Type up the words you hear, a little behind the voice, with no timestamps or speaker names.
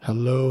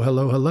Hello,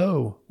 hello,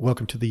 hello.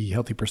 Welcome to the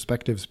Healthy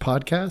Perspectives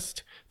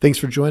podcast. Thanks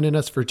for joining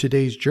us for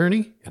today's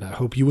journey, and I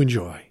hope you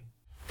enjoy.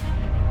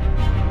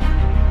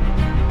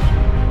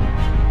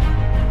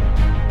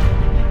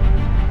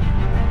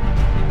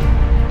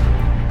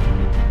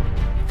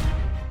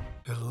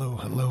 Hello,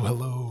 hello,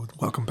 hello.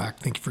 Welcome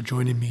back. Thank you for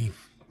joining me.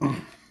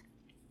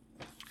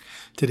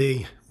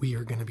 Today, we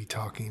are going to be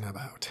talking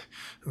about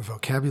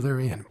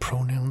vocabulary and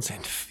pronouns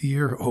and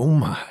fear. Oh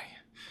my.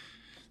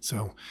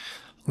 So,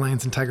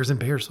 lions and tigers and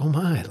bears, oh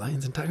my.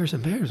 Lions and tigers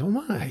and bears, oh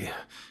my.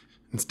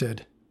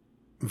 Instead,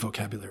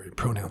 vocabulary,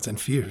 pronouns, and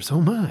fears,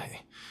 oh my.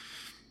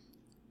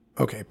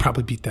 Okay,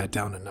 probably beat that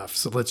down enough,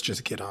 so let's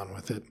just get on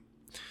with it.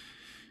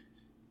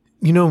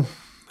 You know,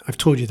 I've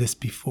told you this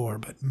before,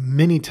 but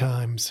many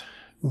times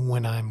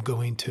when I'm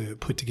going to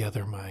put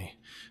together my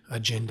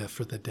agenda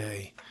for the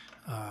day,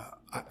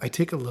 I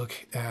take a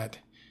look at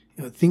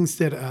things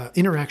that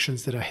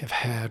interactions that I have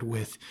had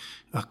with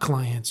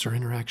clients, or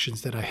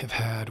interactions that I have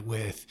had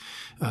with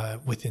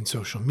within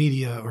social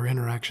media, or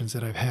interactions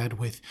that I've had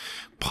with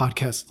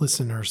podcast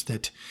listeners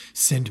that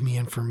send me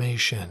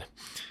information.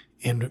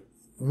 And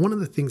one of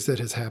the things that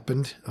has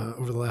happened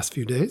over the last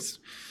few days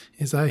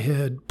is I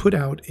had put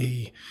out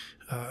a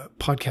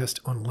podcast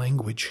on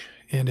language,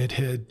 and it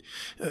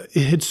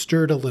had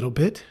stirred a little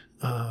bit,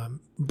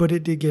 but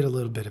it did get a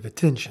little bit of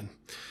attention.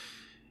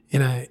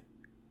 And I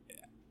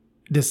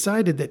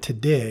decided that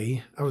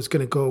today I was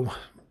going to go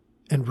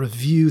and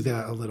review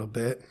that a little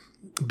bit,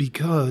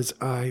 because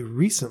I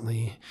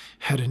recently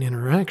had an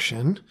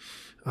interaction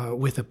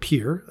with a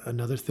peer,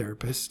 another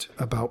therapist,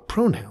 about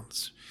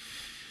pronouns.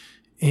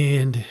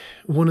 And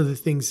one of the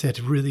things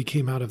that really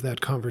came out of that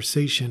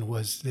conversation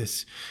was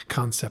this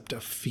concept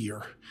of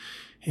fear.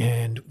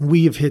 And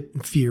we have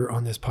hit fear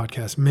on this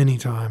podcast many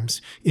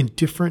times in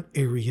different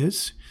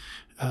areas,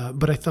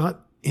 but I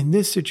thought, in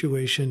this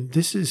situation,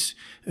 this is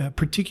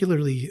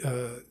particularly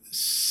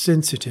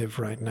sensitive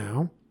right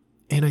now,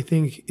 and I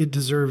think it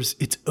deserves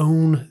its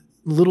own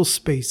little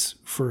space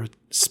for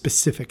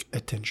specific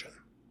attention.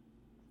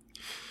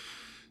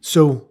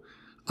 So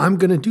I'm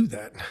going to do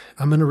that.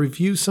 I'm going to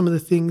review some of the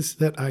things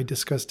that I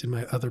discussed in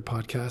my other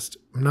podcast.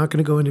 I'm not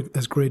going to go into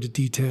as great a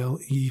detail.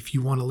 If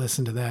you want to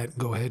listen to that,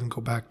 go ahead and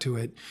go back to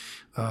it.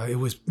 It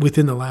was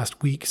within the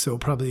last week, so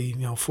probably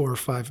 4 or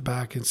 5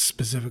 back, and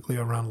specifically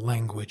around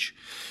language.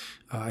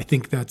 I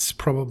think that's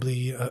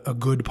probably a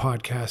good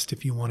podcast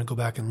if you want to go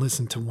back and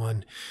listen to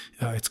one.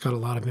 It's got a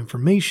lot of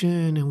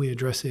information, and we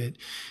address it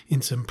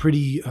in some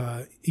pretty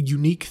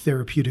unique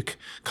therapeutic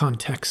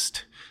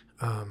context.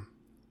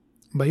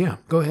 But yeah,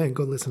 go ahead and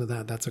go listen to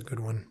that. That's a good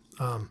one.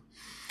 And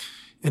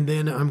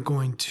then I'm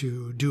going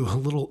to do a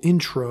little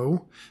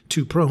intro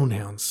to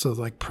pronouns. So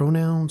like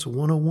pronouns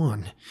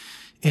 101.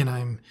 And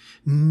I'm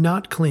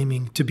not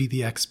claiming to be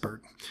the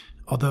expert.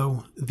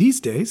 Although these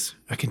days,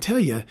 I can tell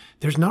you,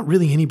 there's not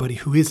really anybody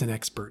who is an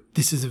expert.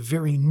 This is a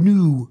very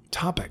new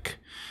topic.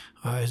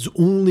 It's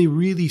only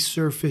really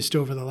surfaced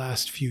over the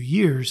last few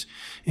years.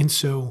 And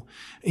so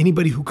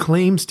anybody who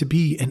claims to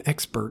be an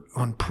expert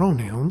on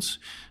pronouns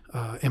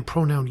and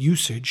pronoun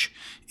usage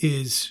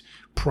is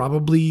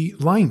probably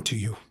lying to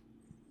you,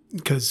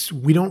 because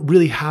we don't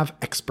really have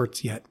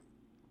experts yet.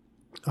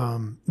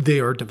 They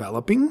are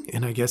developing,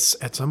 and I guess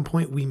at some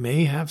point we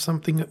may have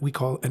something that we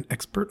call an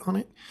expert on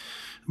it.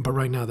 But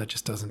right now that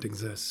just doesn't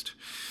exist.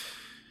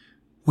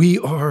 We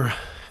are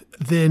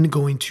then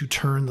going to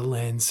turn the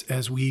lens,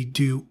 as we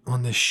do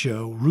on this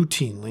show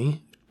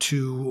routinely,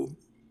 to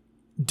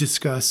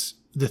discuss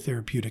the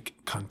therapeutic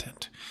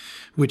content,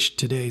 which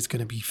today is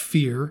going to be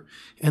fear.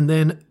 And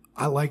then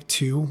I like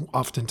to,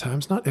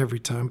 oftentimes, not every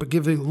time, but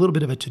give a little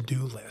bit of a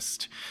to-do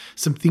list.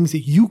 Some things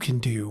that you can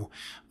do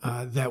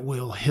that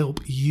will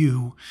help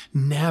you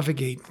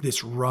navigate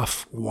this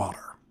rough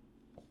water.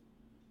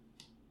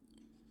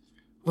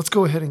 Let's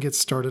go ahead and get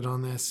started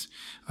on this.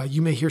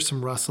 You may hear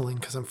some rustling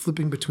because I'm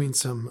flipping between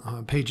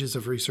some pages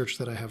of research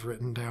that I have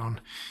written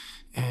down.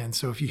 And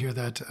so if you hear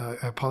that, I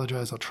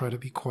apologize. I'll try to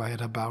be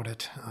quiet about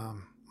it.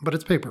 But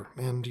it's paper,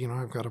 and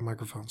I've got a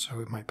microphone, so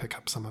it might pick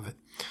up some of it.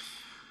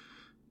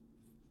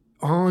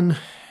 On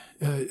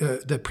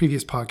the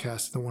previous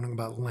podcast, the one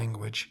about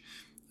language,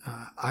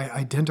 I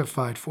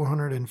identified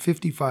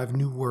 455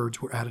 new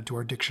words were added to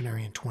our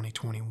dictionary in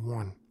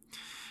 2021.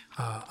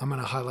 I'm going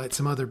to highlight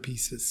some other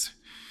pieces.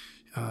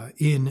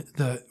 In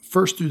the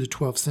 1st through the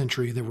 12th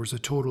century, there was a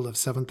total of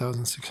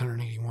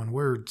 7,681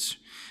 words.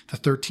 The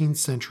 13th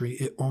century,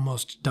 it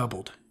almost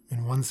doubled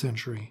in 1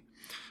 century.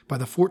 By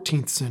the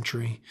 14th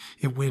century,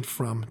 it went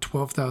from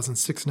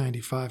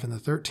 12,695 in the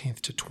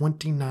 13th to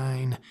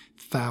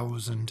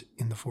 29,000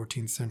 in the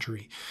 14th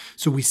century.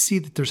 So we see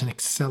that there's an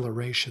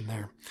acceleration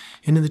there.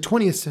 And in the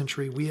 20th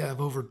century, we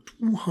have over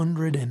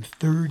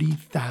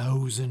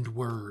 230,000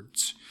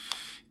 words.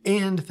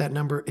 And that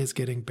number is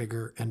getting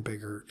bigger and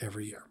bigger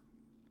every year.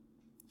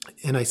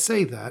 And I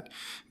say that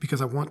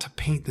because I want to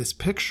paint this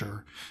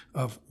picture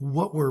of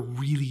what we're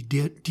really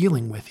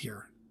dealing with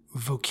here.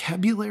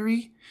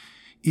 Vocabulary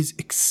is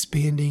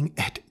expanding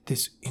at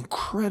this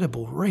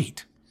incredible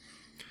rate.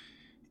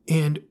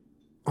 And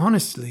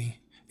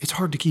honestly, it's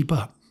hard to keep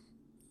up.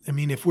 I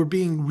mean, if we're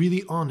being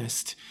really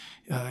honest,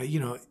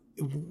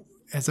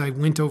 as I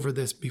went over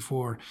this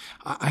before,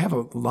 I have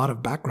a lot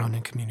of background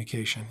in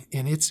communication,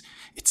 and it's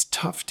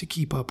tough to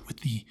keep up with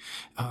the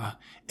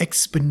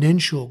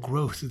exponential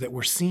growth that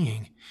we're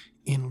seeing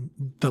in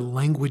the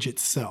language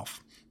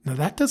itself. Now,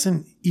 that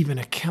doesn't even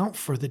account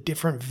for the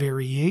different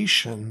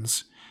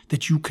variations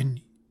that you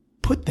can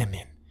put them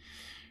in,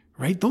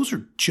 right? Those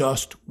are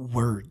just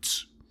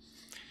words.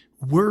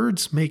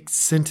 Words make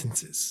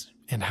sentences.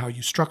 And how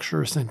you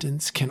structure a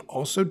sentence can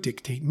also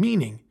dictate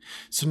meaning.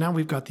 So now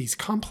we've got these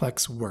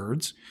complex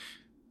words.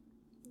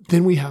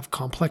 Then we have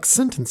complex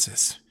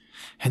sentences.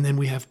 And then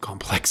we have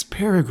complex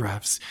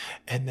paragraphs.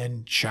 And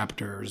then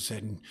chapters.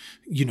 And,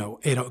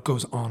 it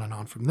goes on and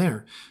on from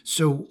there.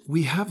 So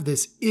we have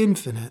this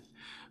infinite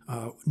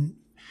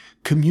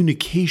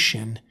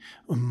communication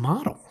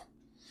model.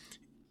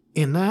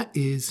 And that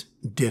is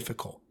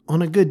difficult.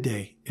 On a good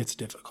day, it's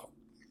difficult.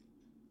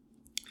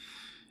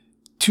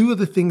 Two of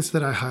the things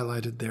that I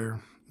highlighted there,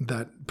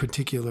 that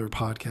particular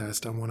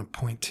podcast I want to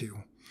point to,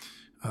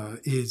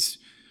 is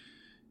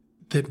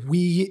that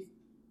we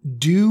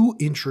do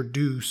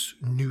introduce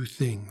new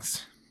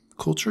things.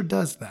 Culture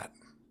does that.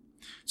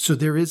 So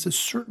there is a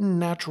certain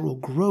natural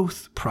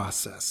growth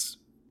process.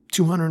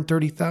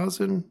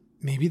 230,000,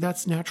 maybe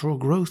that's natural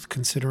growth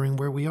considering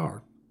where we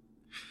are.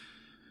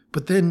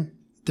 But then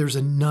there's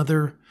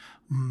another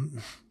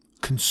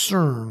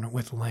concern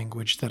with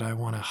language that I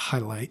want to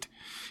highlight,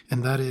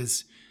 and that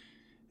is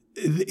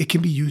it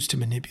can be used to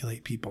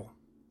manipulate people.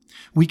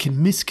 We can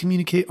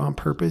miscommunicate on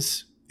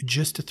purpose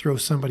just to throw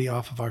somebody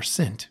off of our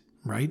scent,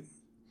 right?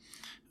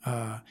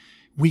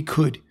 We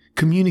could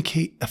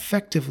communicate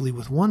effectively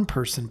with one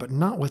person, but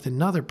not with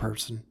another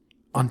person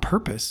on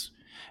purpose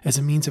as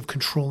a means of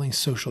controlling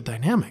social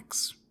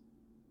dynamics.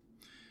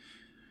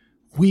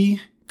 We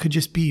could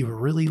just be a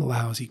really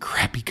lousy,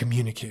 crappy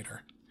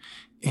communicator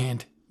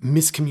and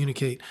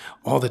miscommunicate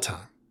all the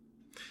time.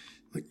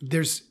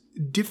 There's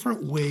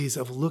different ways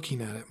of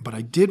looking at it, but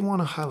I did want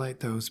to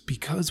highlight those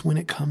because when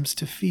it comes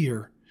to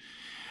fear,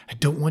 I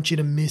don't want you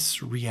to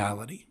miss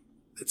reality.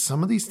 That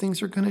some of these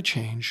things are going to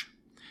change,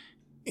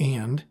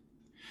 and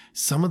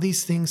some of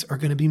these things are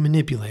going to be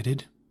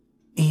manipulated,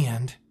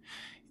 and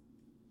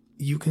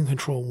you can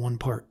control one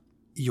part,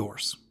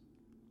 yours.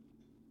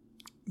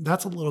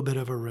 That's a little bit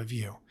of a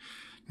review.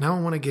 Now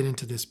I want to get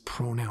into this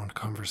pronoun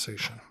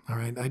conversation. All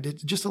right. I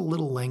did just a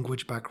little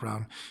language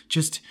background.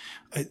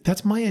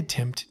 That's my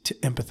attempt to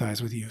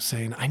empathize with you,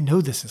 saying, I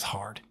know this is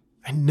hard.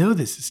 I know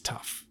this is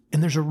tough.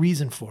 And there's a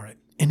reason for it.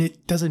 And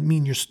it doesn't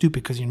mean you're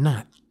stupid because you're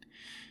not.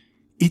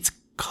 It's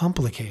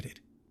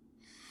complicated.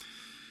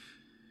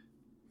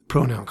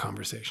 Pronoun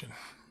conversation.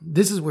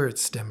 This is where it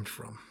stemmed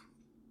from.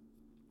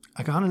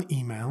 I got an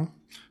email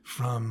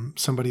from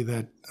somebody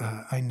that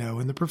I know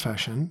in the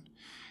profession,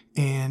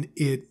 and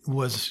it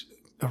was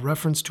a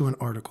reference to an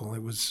article.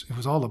 It was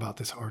all about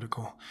this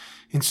article.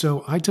 And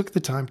so I took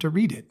the time to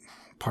read it.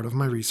 Part of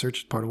my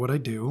research, part of what I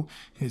do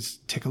is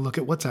take a look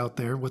at what's out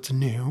there, what's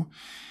new.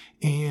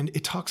 And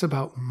it talks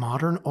about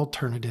modern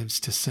alternatives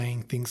to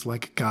saying things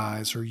like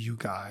guys or you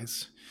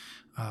guys.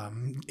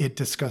 It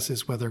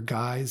discusses whether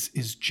guys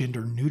is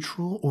gender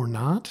neutral or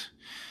not.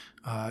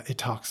 It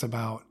talks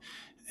about,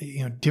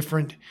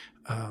 different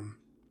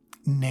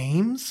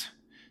names.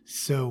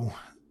 So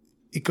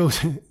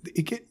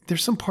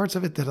there's some parts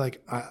of it that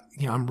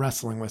I'm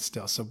wrestling with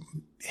still. So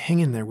hang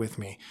in there with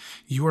me.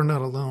 You are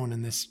not alone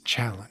in this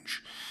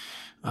challenge.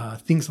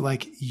 Things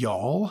like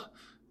y'all.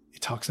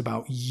 It talks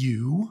about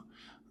you,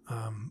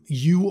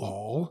 you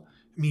all.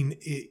 I mean,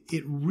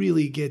 it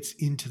really gets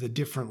into the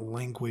different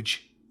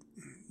language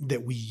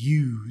that we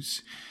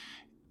use.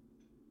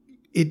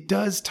 It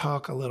does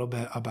talk a little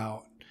bit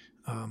about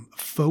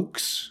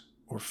folks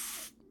or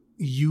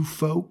you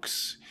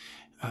folks.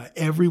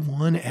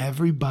 Everyone,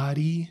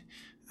 everybody,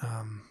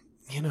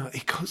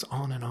 it goes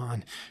on and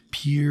on.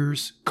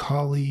 Peers,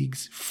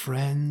 colleagues,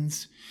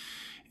 friends.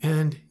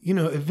 And,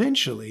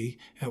 eventually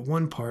at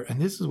one part,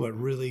 and this is what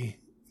really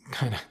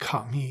kind of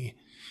caught me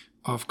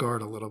off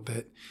guard a little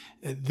bit,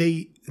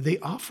 they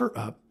offer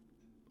up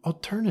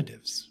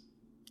alternatives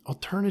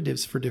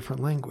for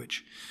different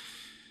language.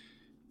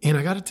 And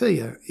I got to tell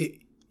you,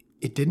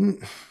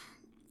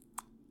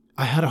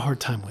 I had a hard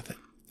time with it.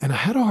 And I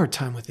had a hard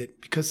time with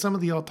it because some of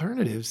the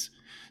alternatives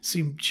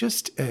seem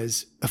just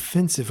as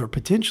offensive or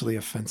potentially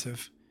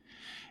offensive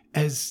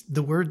as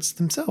the words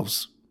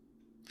themselves.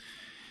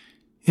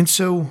 And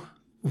so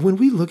when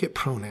we look at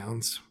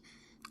pronouns,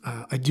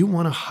 I do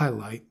want to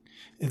highlight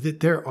that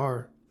there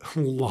are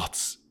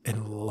lots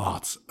and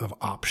lots of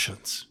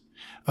options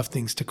of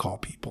things to call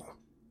people.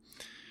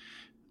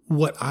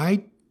 What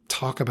I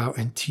talk about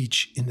and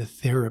teach in the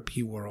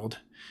therapy world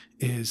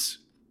is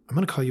I'm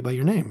going to call you by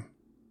your name.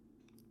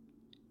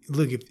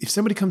 Look, if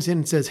somebody comes in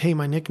and says, hey,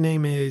 my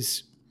nickname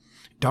is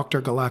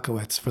Dr.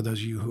 Galakowitz, for those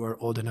of you who are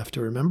old enough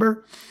to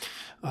remember,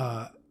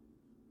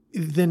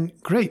 then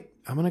great.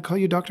 I'm going to call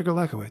you Dr.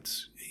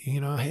 Galakowitz.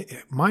 Hey,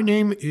 my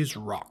name is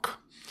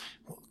Rock.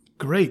 Well,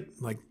 great.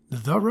 Like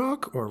the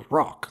Rock or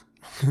Rock?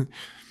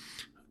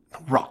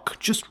 Rock,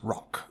 just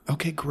Rock.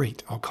 Okay,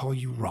 great. I'll call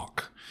you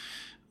Rock.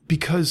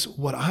 Because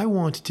what I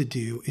want to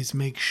do is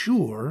make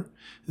sure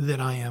that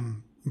I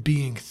am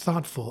being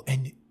thoughtful,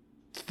 and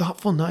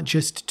thoughtful not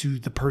just to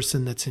the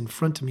person that's in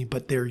front of me,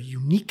 but their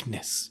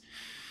uniqueness.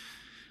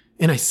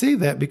 And I say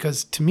that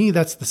because to me,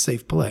 that's the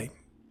safe play.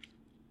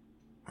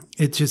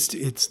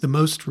 It's the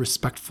most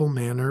respectful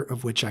manner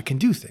of which I can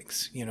do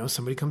things.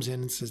 Somebody comes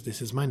in and says,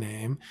 this is my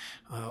name.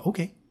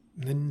 Okay,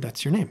 then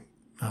that's your name.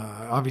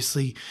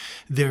 Obviously,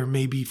 there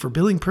may be, for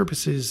billing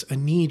purposes, a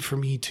need for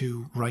me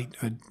to write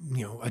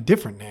a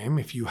different name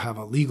if you have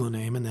a legal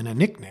name and then a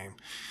nickname.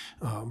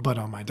 But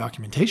on my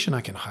documentation,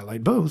 I can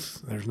highlight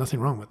both. There's nothing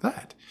wrong with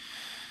that.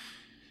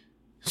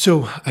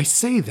 So I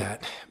say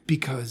that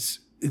because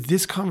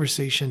this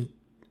conversation,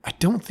 I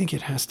don't think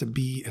it has to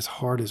be as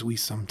hard as we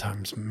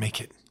sometimes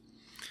make it.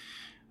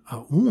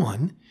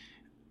 One,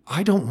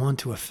 I don't want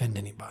to offend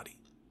anybody.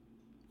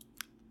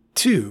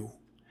 Two,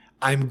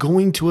 I'm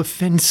going to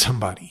offend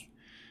somebody.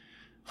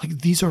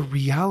 Like, these are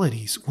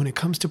realities. When it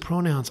comes to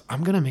pronouns,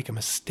 I'm going to make a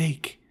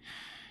mistake.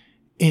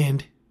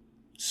 And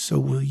so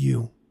will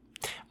you.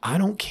 I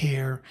don't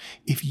care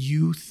if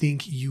you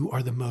think you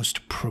are the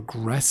most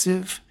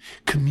progressive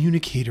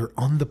communicator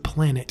on the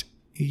planet.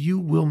 You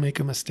will make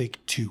a mistake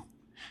too.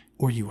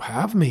 Or you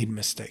have made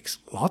mistakes.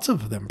 Lots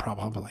of them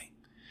probably.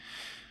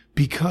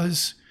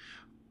 Because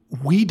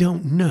we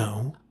don't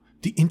know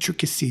the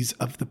intricacies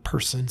of the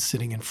person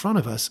sitting in front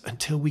of us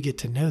until we get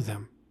to know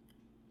them.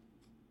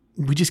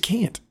 We just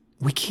can't.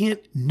 We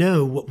can't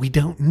know what we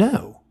don't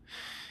know.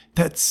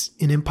 That's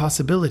an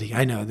impossibility.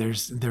 I know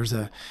there's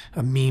a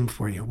meme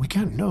for you. We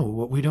can't know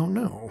what we don't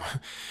know.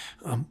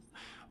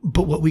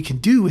 But what we can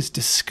do is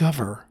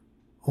discover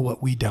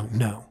what we don't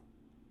know.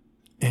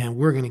 And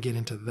we're going to get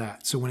into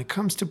that. So when it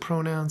comes to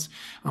pronouns,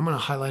 I'm going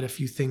to highlight a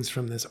few things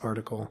from this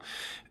article.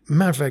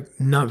 Matter of fact,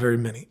 not very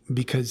many,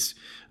 because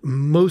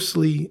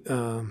mostly,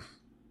 I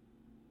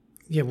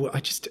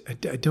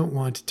don't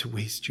want to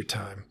waste your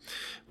time.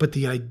 But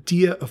the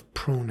idea of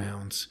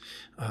pronouns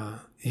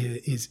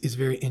is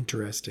very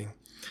interesting.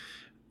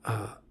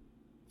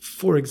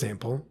 For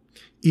example,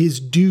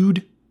 is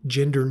dude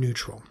gender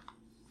neutral?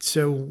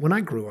 So when I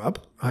grew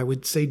up, I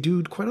would say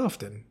dude quite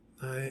often.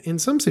 In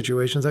some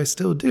situations, I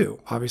still do.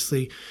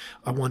 Obviously,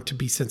 I want to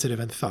be sensitive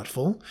and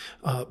thoughtful,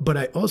 but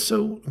I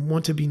also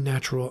want to be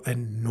natural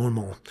and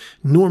normal.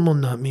 Normal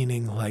not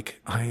meaning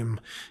like I'm,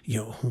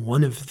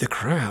 one of the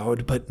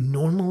crowd, but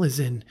normal as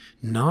in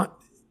not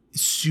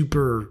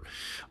super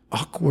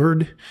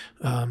awkward.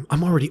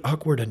 I'm already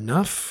awkward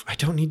enough. I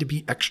don't need to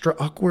be extra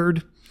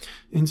awkward.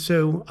 And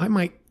so I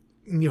might,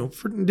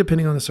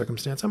 depending on the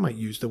circumstance, I might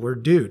use the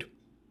word dude.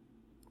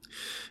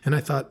 And I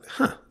thought,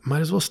 might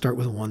as well start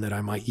with one that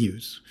I might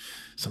use.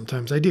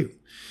 Sometimes I do.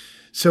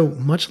 So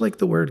much like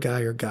the word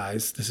guy or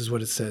guys, this is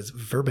what it says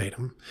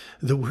verbatim,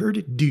 the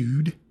word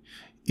dude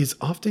is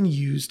often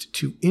used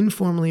to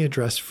informally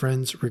address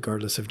friends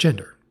regardless of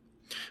gender.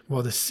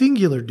 While the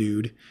singular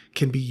dude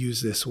can be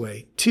used this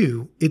way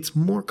too, it's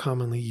more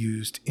commonly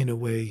used in a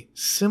way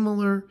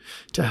similar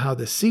to how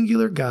the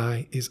singular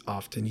guy is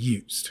often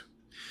used.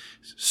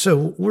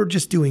 So we're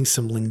just doing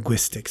some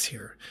linguistics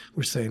here.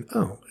 We're saying,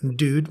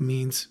 dude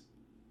means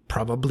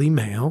probably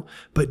male,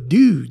 but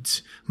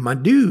dudes, my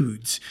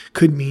dudes,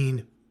 could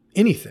mean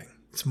anything.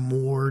 It's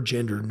more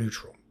gender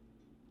neutral.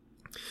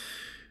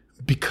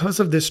 Because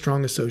of this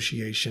strong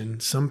association,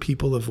 some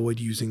people avoid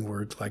using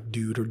words like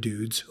dude or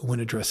dudes when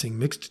addressing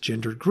mixed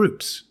gender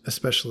groups,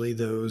 especially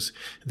those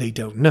they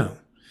don't know.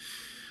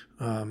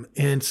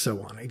 And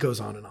so on. It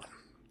goes on and on.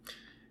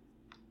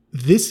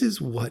 This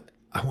is what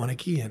I want to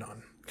key in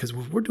on. Because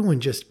we're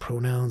doing just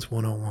pronouns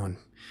 101.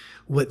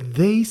 What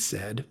they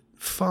said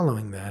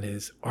following that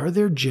is, are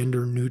there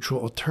gender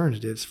neutral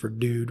alternatives for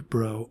dude,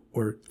 bro,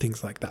 or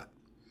things like that?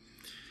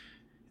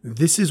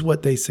 This is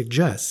what they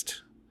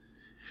suggest.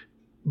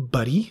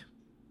 Buddy,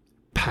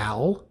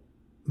 pal,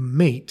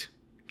 mate,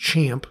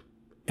 champ,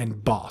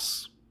 and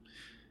boss.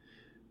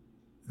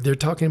 They're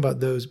talking about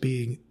those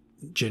being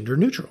gender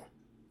neutral.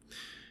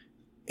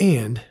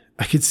 And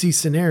I could see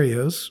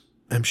scenarios,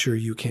 I'm sure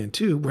you can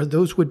too, where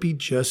those would be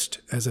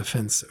just as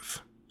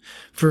offensive.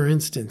 For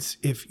instance,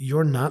 if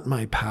you're not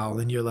my pal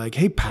and you're like,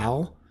 hey,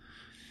 pal,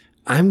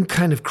 I'm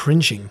kind of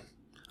cringing.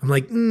 I'm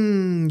like,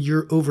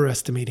 you're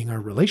overestimating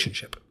our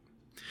relationship.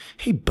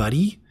 Hey,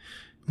 buddy,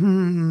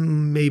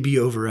 maybe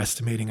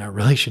overestimating our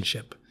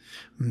relationship.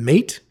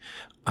 Mate,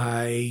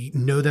 I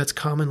know that's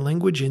common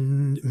language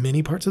in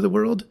many parts of the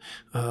world,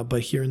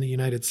 but here in the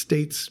United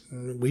States,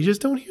 we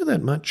just don't hear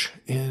that much,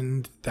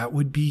 and that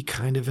would be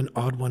kind of an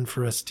odd one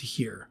for us to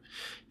hear.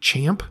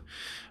 Champ,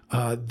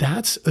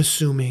 that's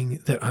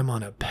assuming that I'm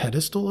on a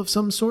pedestal of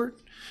some sort.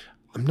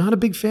 I'm not a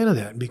big fan of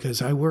that because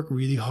I work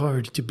really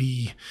hard to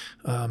be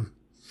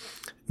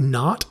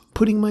not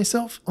putting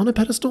myself on a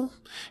pedestal.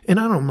 And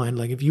I don't mind,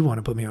 like, if you want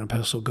to put me on a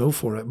pedestal, go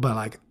for it. But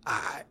like,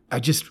 I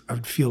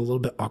would feel a little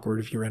bit awkward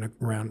if you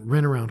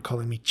ran around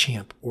calling me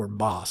champ or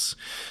boss,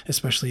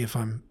 especially if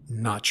I'm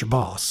not your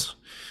boss.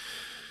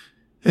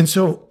 And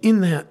so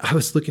in that, I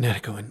was looking at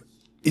it going,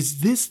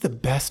 Is this the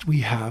best we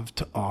have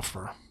to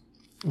offer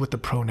with the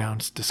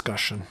pronouns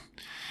discussion?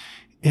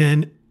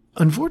 And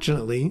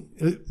unfortunately,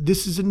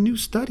 this is a new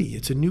study.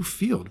 It's a new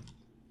field.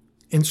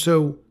 And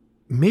so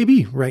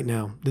maybe right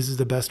now, this is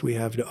the best we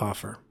have to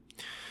offer.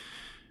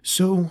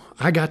 So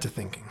I got to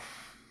thinking,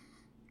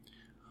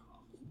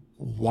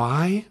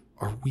 why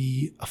are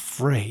we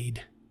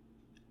afraid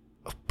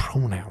of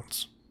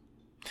pronouns,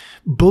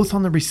 both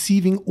on the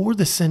receiving or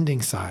the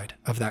sending side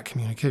of that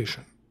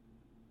communication?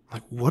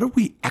 Like, what are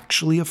we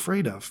actually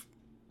afraid of?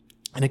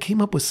 And I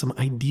came up with some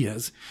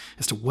ideas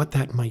as to what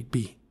that might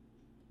be.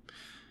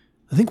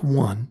 I think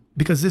one,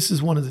 because this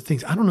is one of the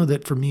things, I don't know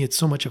that for me it's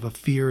so much of a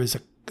fear as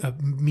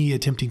me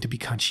attempting to be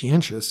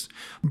conscientious,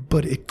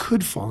 but it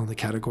could fall in the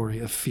category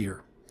of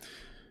fear.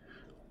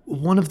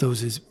 One of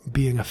those is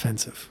being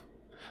offensive.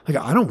 Like,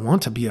 I don't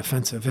want to be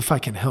offensive if I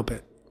can help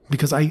it,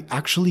 because I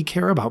actually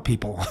care about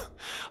people.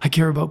 I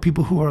care about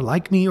people who are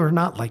like me or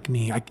not like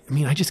me. I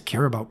mean, I just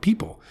care about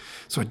people.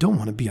 So I don't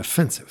want to be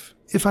offensive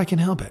if I can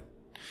help it.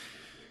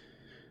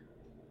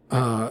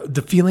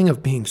 The feeling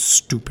of being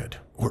stupid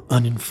or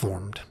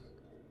uninformed.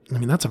 I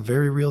mean, that's a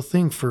very real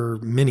thing for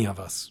many of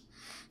us.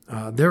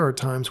 There are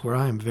times where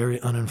I am very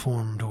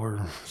uninformed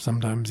or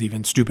sometimes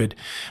even stupid,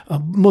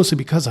 mostly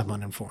because I'm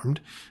uninformed,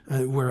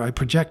 where I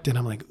project and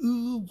I'm like,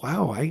 ooh,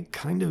 wow,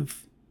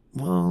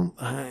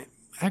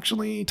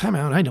 actually, time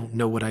out. I don't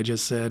know what I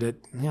just said.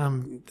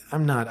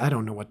 I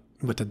don't know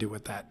what to do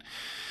with that.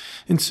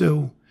 And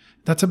so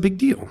that's a big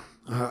deal.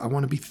 I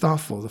want to be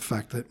thoughtful of the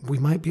fact that we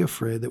might be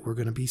afraid that we're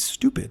going to be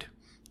stupid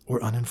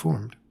or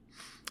uninformed.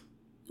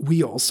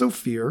 We also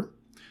fear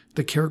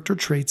the character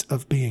traits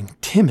of being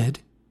timid,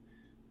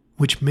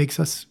 which makes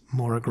us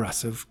more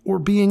aggressive, or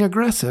being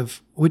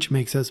aggressive, which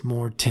makes us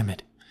more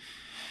timid.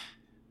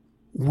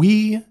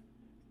 We,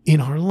 in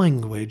our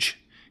language,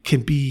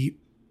 can be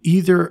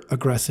either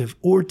aggressive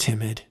or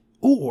timid,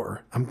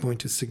 or I'm going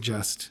to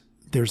suggest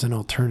there's an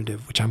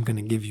alternative, which I'm going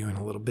to give you in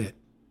a little bit.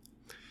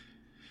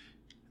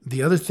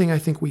 The other thing I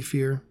think we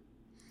fear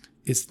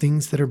is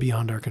things that are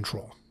beyond our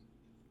control.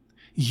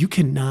 You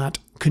cannot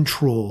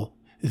control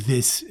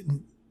this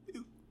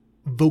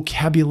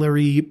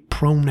vocabulary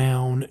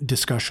pronoun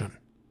discussion.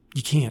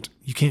 You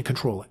can't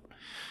control it.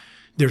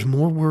 There's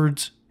more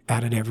words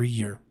added every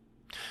year.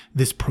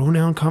 This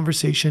pronoun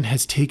conversation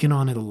has taken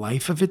on a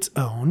life of its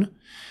own.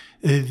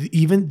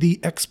 Even the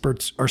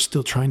experts are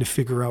still trying to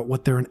figure out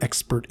what they're an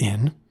expert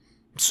in.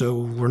 So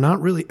we're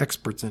not really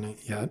experts in it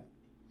yet.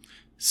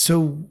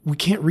 So we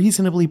can't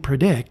reasonably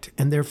predict,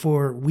 and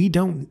therefore we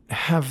don't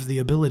have the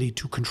ability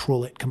to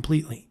control it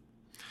completely.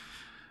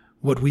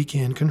 What we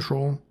can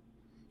control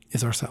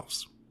is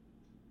ourselves.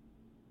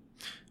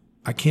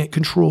 I can't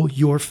control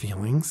your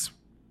feelings,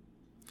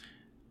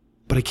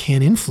 but I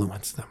can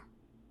influence them.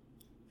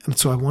 And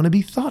so I want to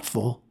be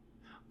thoughtful,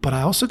 but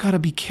I also got to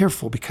be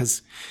careful,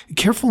 because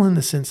careful in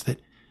the sense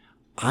that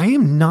I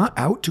am not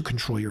out to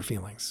control your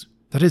feelings.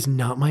 That is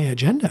not my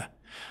agenda.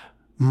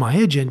 My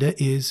agenda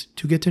is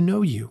to get to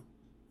know you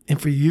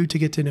and for you to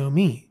get to know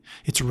me.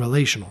 It's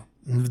relational.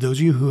 Those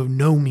of you who have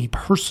known me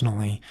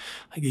personally,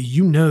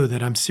 you know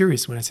that I'm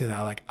serious when I say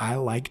that. I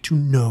like to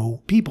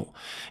know people.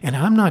 And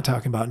I'm not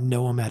talking about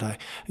know them at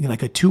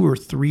a 2 or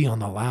 3 on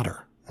the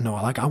ladder. No,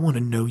 I want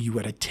to know you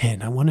at a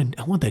 10. I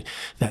want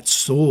that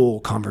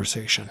soul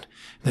conversation.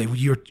 That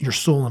your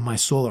soul and my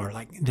soul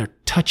are they're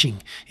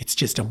touching. It's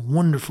just a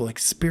wonderful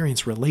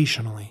experience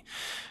relationally.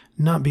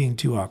 Not being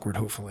too awkward,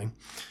 hopefully.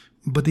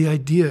 But the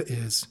idea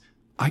is,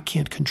 I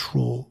can't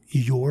control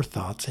your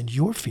thoughts and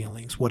your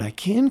feelings. What I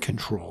can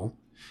control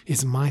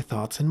is my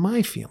thoughts and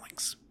my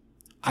feelings.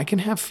 I can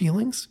have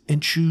feelings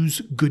and choose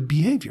good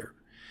behavior.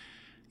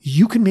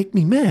 You can make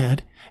me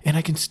mad, and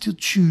I can still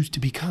choose to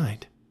be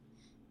kind.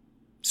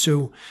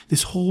 So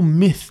this whole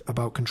myth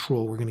about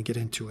control we're going to get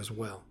into as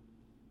well.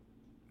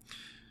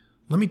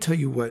 Let me tell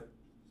you what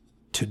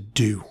to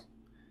do.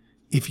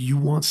 If you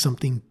want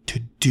something to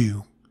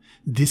do,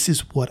 this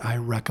is what I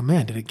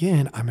recommend. And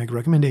again, I make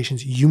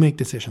recommendations. You make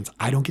decisions.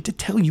 I don't get to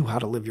tell you how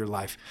to live your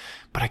life,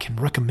 but I can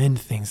recommend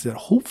things that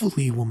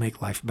hopefully will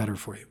make life better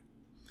for you.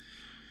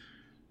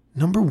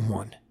 Number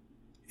 1,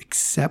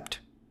 accept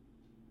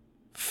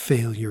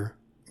failure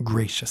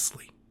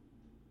graciously.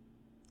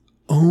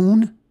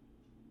 Own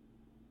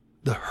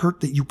the hurt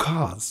that you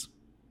cause.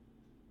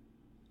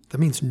 That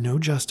means no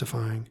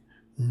justifying,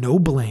 no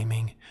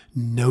blaming,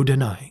 no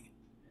denying.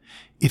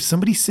 If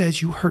somebody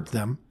says you hurt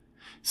them,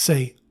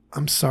 say,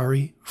 I'm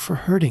sorry for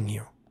hurting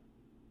you.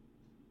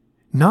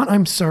 Not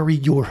I'm sorry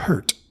you're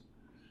hurt.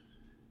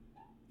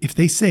 If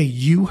they say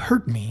you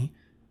hurt me,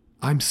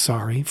 I'm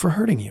sorry for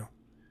hurting you.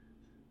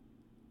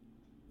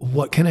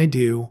 What can I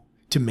do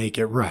to make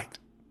it right?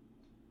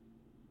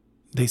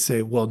 They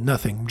say, well,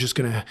 nothing.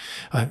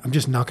 I'm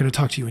just not going to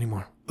talk to you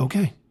anymore.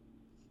 Okay.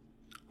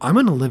 I'm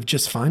going to live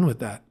just fine with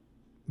that,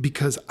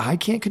 because I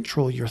can't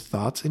control your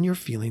thoughts and your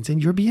feelings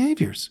and your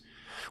behaviors.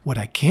 What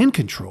I can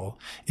control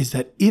is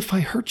that if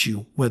I hurt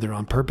you, whether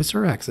on purpose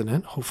or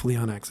accident, hopefully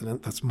on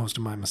accident, that's most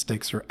of my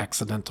mistakes are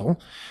accidental,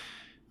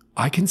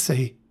 I can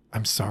say,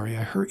 I'm sorry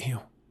I hurt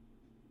you.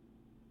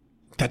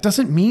 That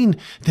doesn't mean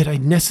that I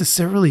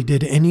necessarily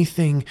did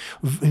anything,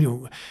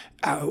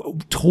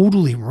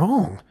 totally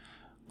wrong.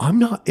 I'm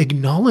not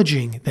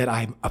acknowledging that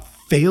I'm a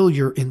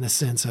failure in the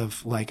sense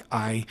of like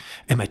I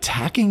am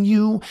attacking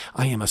you,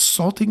 I am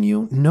assaulting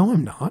you. No,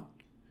 I'm not.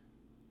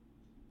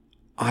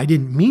 I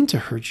didn't mean to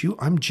hurt you.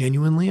 I'm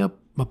genuinely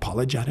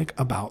apologetic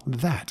about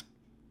that.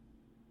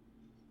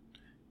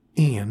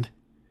 And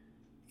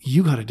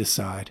you got to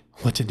decide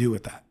what to do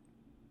with that.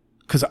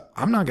 Because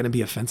I'm not going to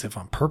be offensive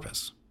on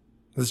purpose.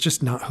 That's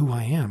just not who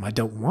I am. I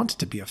don't want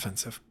to be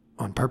offensive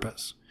on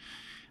purpose.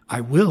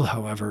 I will,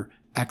 however,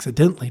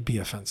 accidentally be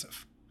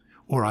offensive.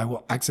 Or I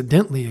will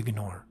accidentally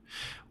ignore.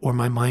 Or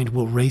my mind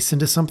will race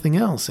into something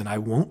else and I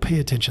won't pay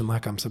attention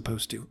like I'm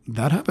supposed to.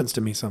 That happens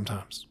to me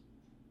sometimes.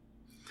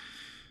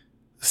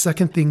 The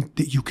second thing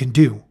that you can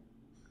do,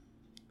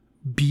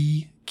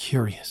 be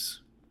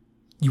curious.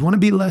 You want to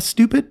be less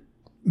stupid?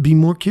 Be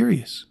more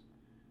curious.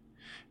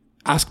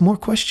 Ask more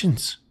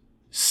questions.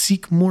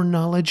 Seek more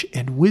knowledge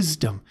and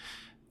wisdom.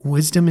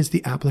 Wisdom is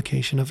the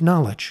application of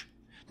knowledge.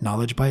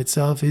 Knowledge by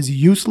itself is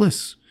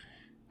useless.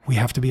 We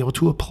have to be able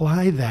to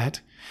apply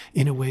that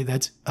in a way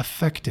that's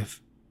effective.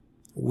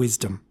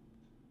 Wisdom.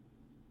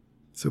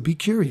 So be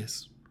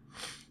curious.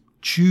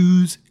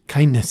 Choose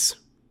kindness.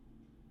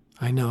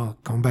 I know,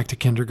 going back to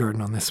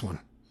kindergarten on this one.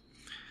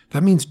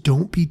 That means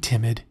don't be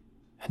timid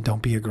and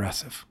don't be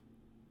aggressive.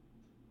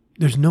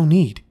 There's no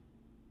need.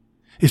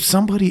 If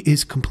somebody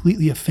is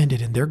completely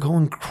offended and they're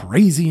going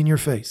crazy in your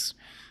face,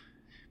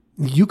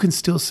 you can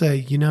still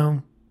say,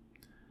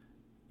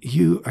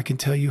 I can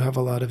tell you have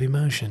a lot of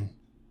emotion.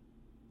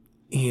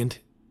 And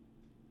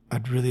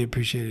I'd really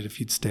appreciate it if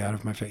you'd stay out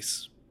of my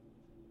face.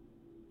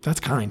 That's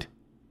kind.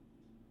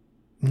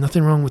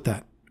 Nothing wrong with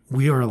that.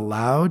 We are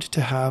allowed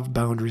to have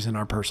boundaries in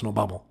our personal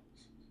bubble.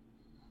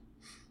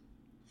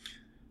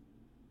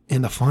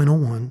 And the final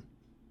one,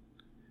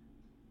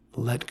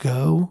 let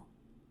go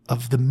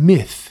of the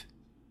myth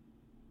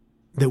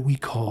that we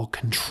call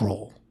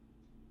control.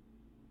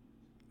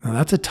 Now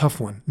that's a tough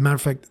one. Matter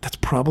of fact, that's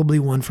probably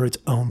one for its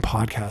own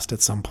podcast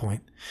at some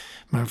point.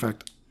 Matter of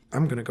fact,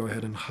 I'm going to go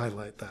ahead and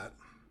highlight that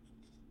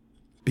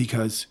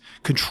because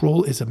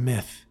control is a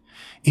myth.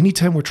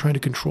 Anytime we're trying to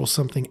control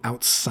something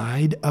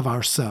outside of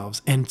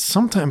ourselves, and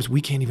sometimes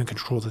we can't even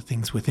control the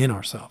things within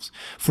ourselves.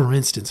 For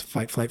instance,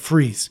 fight, flight,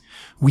 freeze.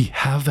 We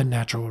have a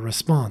natural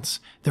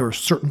response. There are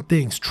certain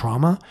things,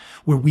 trauma,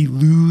 where we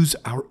lose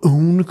our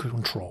own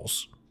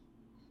controls,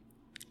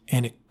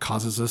 and it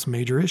causes us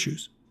major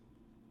issues.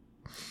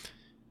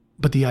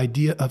 But the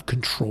idea of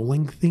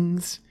controlling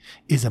things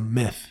is a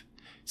myth.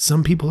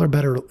 Some people are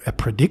better at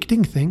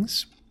predicting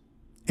things,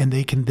 and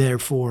they can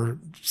therefore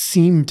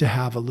seem to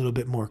have a little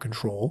bit more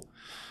control.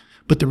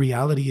 But the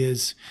reality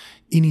is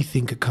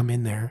anything could come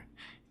in there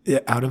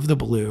out of the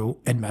blue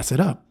and mess it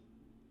up.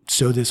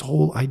 So this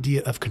whole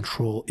idea of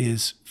control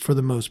is, for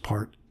the most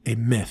part, a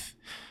myth.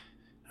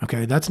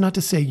 Okay, that's not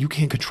to say you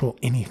can't control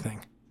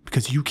anything,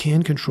 because you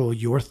can control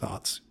your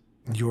thoughts,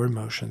 your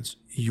emotions,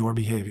 your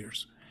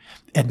behaviors.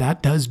 And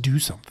that does do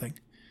something.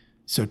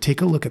 So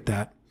take a look at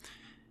that.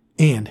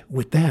 And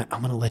with that,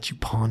 I'm going to let you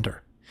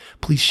ponder.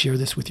 Please share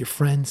this with your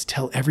friends.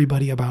 Tell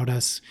everybody about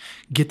us.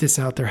 Get this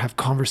out there. Have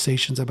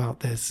conversations about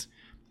this.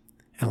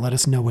 And let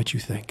us know what you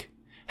think.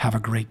 Have a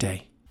great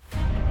day.